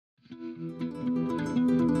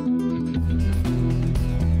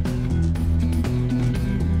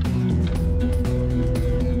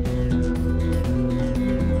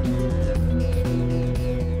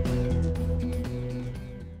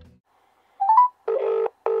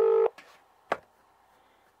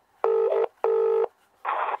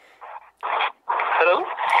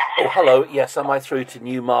hello. Yes, am I through to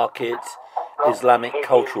Newmarket Islamic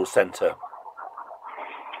Cultural Centre?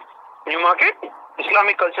 Newmarket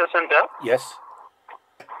Islamic Cultural Centre? Yes.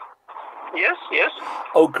 Yes, yes.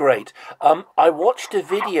 Oh, great. I watched a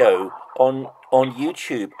video on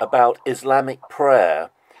YouTube about Islamic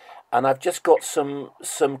prayer, and I've just got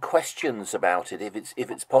some questions about it. If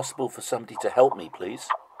it's possible for somebody to help me, please.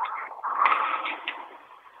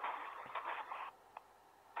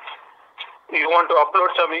 You want to upload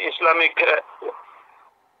some Islamic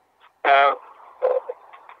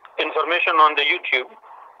information on the YouTube?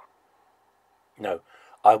 No.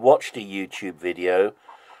 I watched a YouTube video,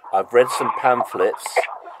 I've read some pamphlets,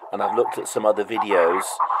 and I've looked at some other videos.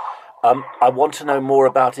 I want to know more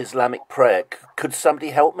about Islamic prayer. Could somebody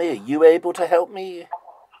help me? Are you able to help me?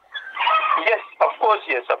 Yes, of course,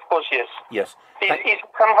 yes. Yes. Is it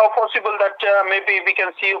somehow possible that maybe we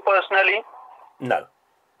can see you personally? No.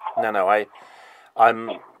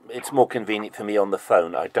 It's more convenient for me on the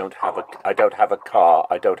phone. I don't have a car.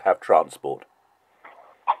 I don't have transport.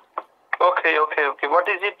 Okay. What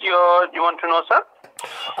is it you want to know, sir?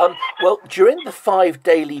 Well, during the 5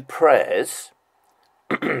 daily prayers,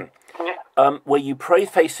 where you pray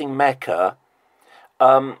facing Mecca,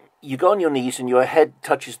 you go on your knees and your head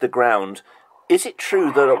touches the ground. Is it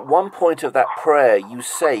true that at one point of that prayer you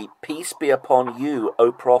say, "Peace be upon you,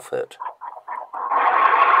 O Prophet"?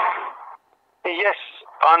 Yes,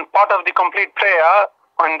 on part of the complete prayer,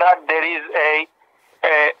 on that there is a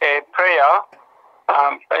prayer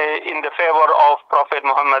in the favor of Prophet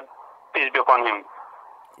Muhammad, peace be upon him.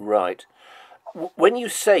 Right. When you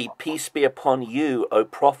say, "Peace be upon you, O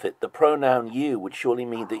Prophet," the pronoun "you" would surely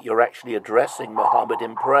mean that you're actually addressing Muhammad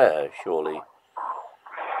in prayer, surely?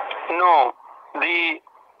 No, the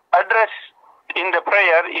address in the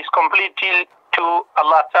prayer is completely to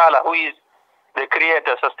Allah Ta'ala, who is the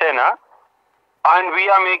creator, sustainer, and we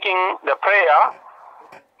are making the prayer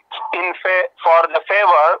for the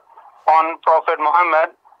favor on Prophet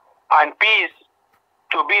Muhammad and peace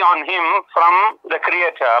to be on him from the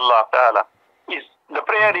creator, Allah Ta'ala. The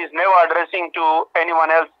prayer is never addressing to anyone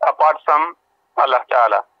else apart from Allah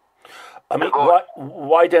Ta'ala. I mean,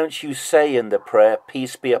 why don't you say in the prayer,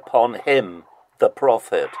 "Peace be upon him, the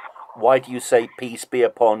Prophet"? Why do you say, "Peace be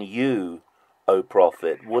upon you, O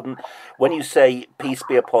Prophet"? When you say, "Peace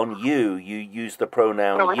be upon you," you use the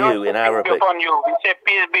pronoun no, "you" in Arabic. Peace be upon you. We say,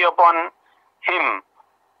 "Peace be upon him."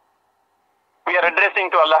 We are addressing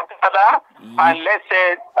to Allah Ta'ala, and let's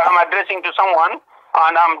say I'm addressing to someone,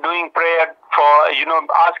 and I'm doing prayer for,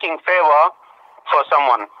 asking favor for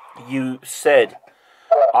someone. You said,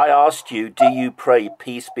 I asked you, "Do you pray,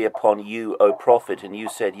 peace be upon you, O Prophet?" And you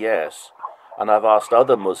said yes. And I've asked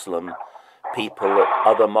other Muslim people at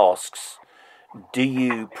other mosques, "Do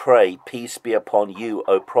you pray, peace be upon you,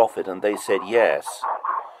 O Prophet?" And they said yes.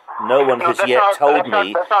 No one has yet told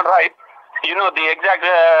me... That's not right. The exact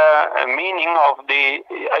meaning of the...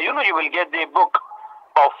 you will get the book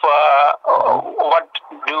of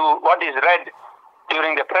what is read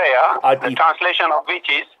during the prayer, the translation of which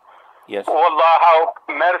is, yes, "O Allah, how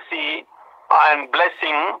mercy and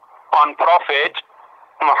blessing on Prophet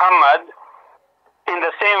Muhammad, in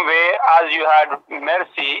the same way as you had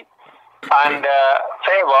mercy and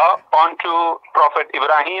favor onto Prophet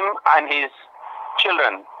Ibrahim and his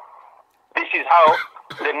children." This is how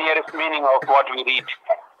the nearest meaning of what we read.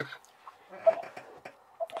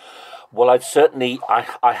 Well, I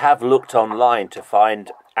have looked online to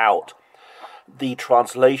find out the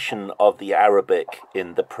translation of the Arabic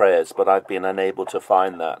in the prayers, but I've been unable to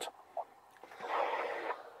find that.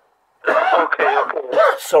 Okay.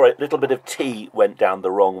 Sorry, a little bit of tea went down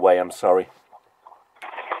the wrong way, I'm sorry.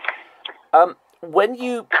 When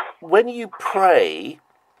you pray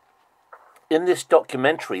in this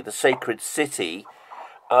documentary, The Sacred City,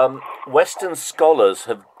 Western scholars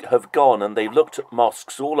have gone and they've looked at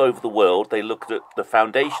mosques all over the world. They looked at the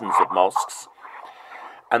foundations of mosques,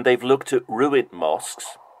 and they've looked at ruined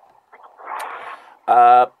mosques,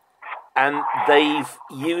 and they've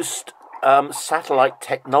used satellite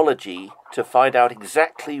technology to find out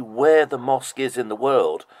exactly where the mosque is in the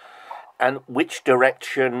world and which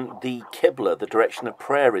direction the Qibla, the direction of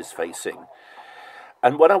prayer, is facing.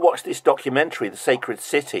 And when I watched this documentary, The Sacred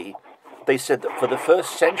City, they said that for the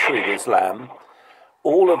first century of Islam,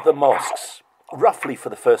 all of the mosques, roughly for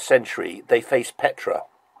the first century, they faced Petra,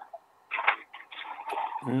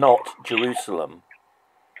 not Jerusalem.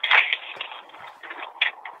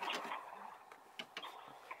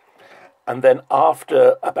 And then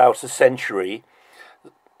after about a century,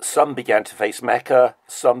 some began to face Mecca,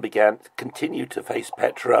 some continued to face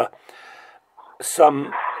Petra,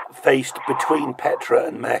 some faced between Petra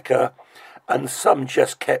and Mecca, and some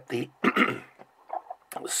just kept the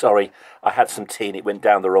sorry, I had some tea and it went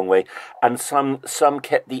down the wrong way, and some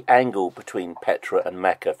kept the angle between Petra and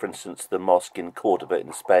Mecca. For instance, the mosque in Cordoba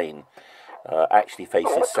in Spain actually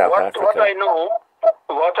faces South Africa.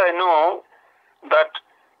 What I know that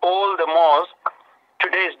all the mosques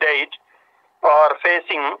today's date are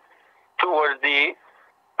facing towards the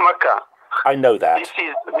Mecca. I know that. This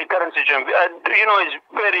is the current situation. It's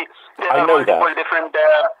very. There I are know multiple that. different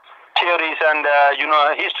theories and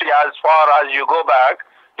history. As far as you go back,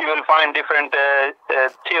 you will find different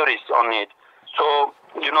theories on it. So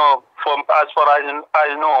from as far as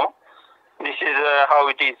I know, this is how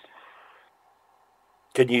it is.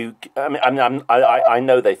 Can you? I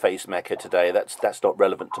know they face Mecca today. That's not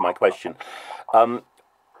relevant to my question.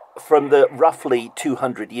 From the roughly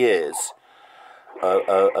 200 years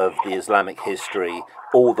of the Islamic history,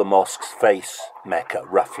 all the mosques face Mecca,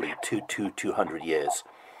 roughly 200 years.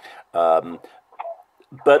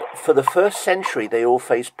 But for the first century, they all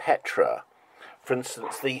face Petra. For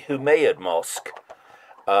instance, the Umayyad Mosque.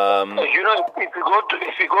 If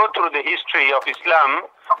you go through the history of Islam,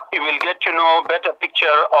 you will get to know better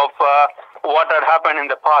picture of what had happened in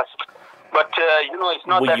the past. But it's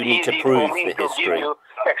not that you need easy to prove for me the to history. give you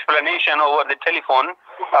explanation over the telephone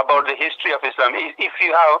about the history of Islam. If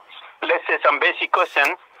you have, let's say, some basic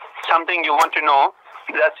questions, something you want to know,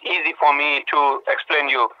 that's easy for me to explain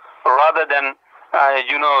you, rather than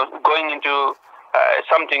going into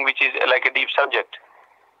something which is like a deep subject.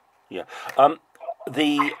 Yeah.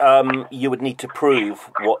 You would need to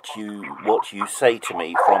prove what you say to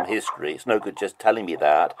me from history. It's no good just telling me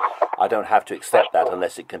that. I don't have to accept that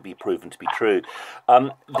unless it can be proven to be true.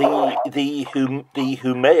 The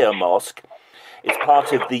Umayyad Mosque is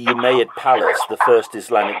part of the Umayyad Palace, the first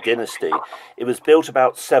Islamic dynasty. It was built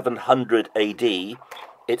about 700 AD.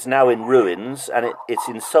 It's now in ruins, and it's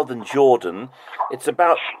in southern Jordan. It's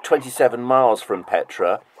about 27 miles from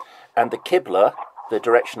Petra, and the Qibla, the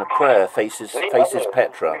direction of prayer, faces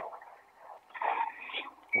Petra.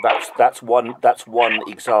 That's one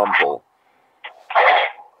example.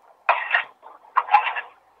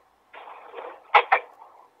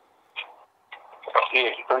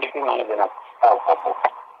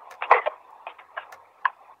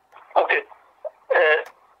 Okay.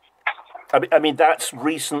 I mean, that's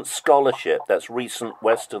recent scholarship. That's recent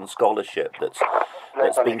Western scholarship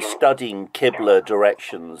that's been studying Qibla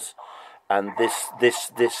directions. And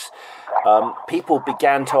people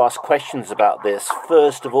began to ask questions about this,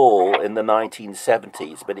 first of all, in the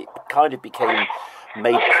 1970s, but it kind of became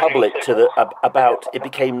made public it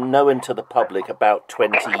became known to the public about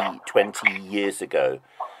 20 years ago.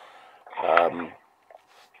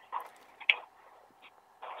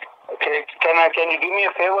 Okay, can you do me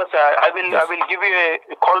a favor, sir? I will give you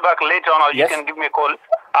a call back later on, or Yes. you can give me a call.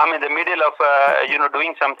 I'm in the middle of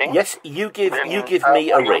doing something. Yes, you give me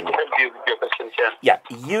a ring. Help you with your questions, yeah. Yeah,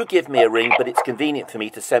 you give me a ring, but it's convenient for me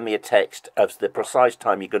to send me a text of the precise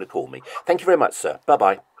time you're going to call me. Thank you very much, sir.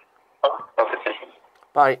 Bye-bye. Okay, thank you.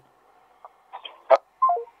 Bye.